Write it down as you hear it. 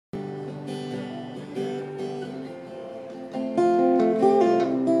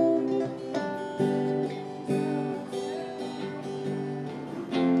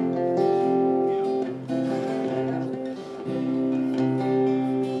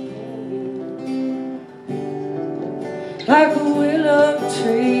willow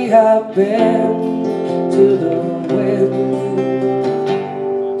tree I bend to the wind.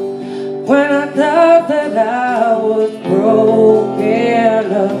 When I thought that I was broken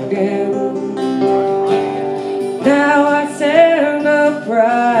again, now I stand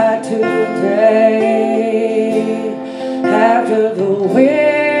upright today after the wind.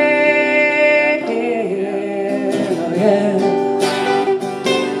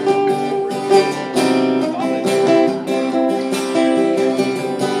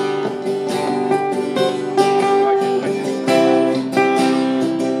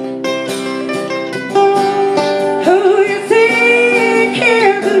 Oh yeah.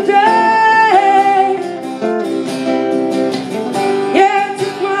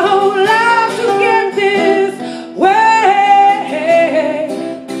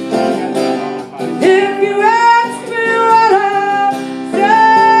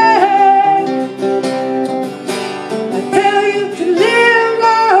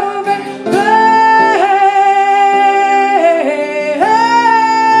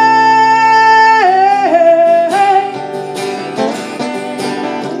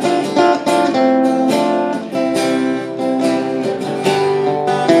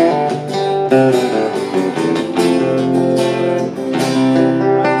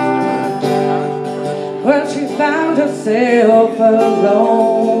 Well, she found herself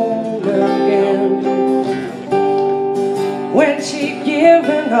alone again when she'd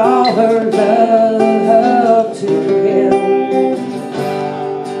given all her love to him.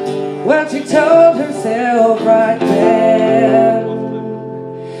 Well, she told herself right then,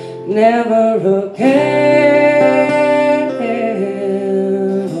 never again.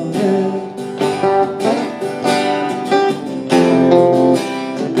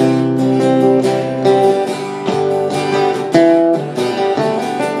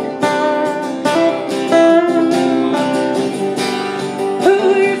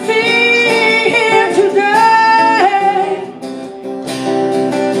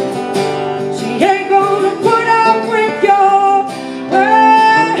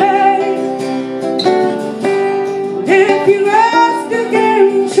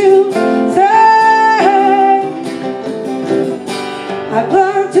 I've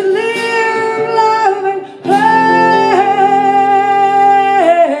learned to live, love, and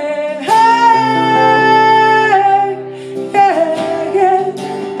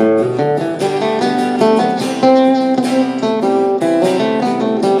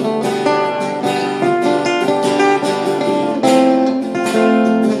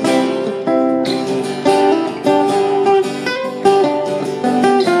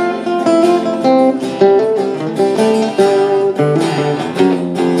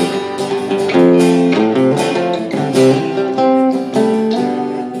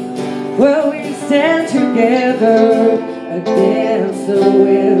well, we stand together against the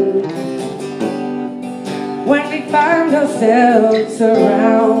wind when we find ourselves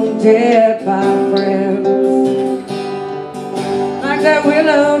surrounded by friends. Like that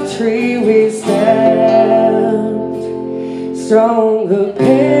willow tree we stand strong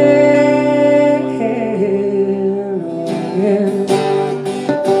again.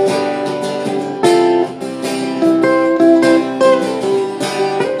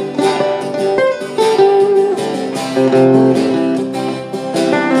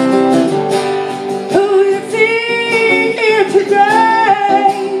 Who you see here today?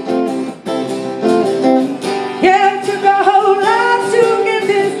 Yeah, it took a whole lot to get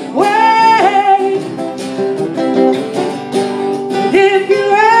this way. If you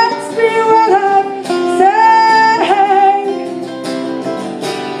ask me what I'd say,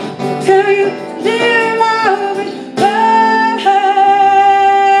 tell you dear love and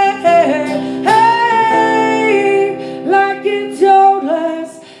like it's your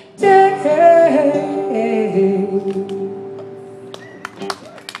last day.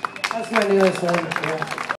 That's my newest one.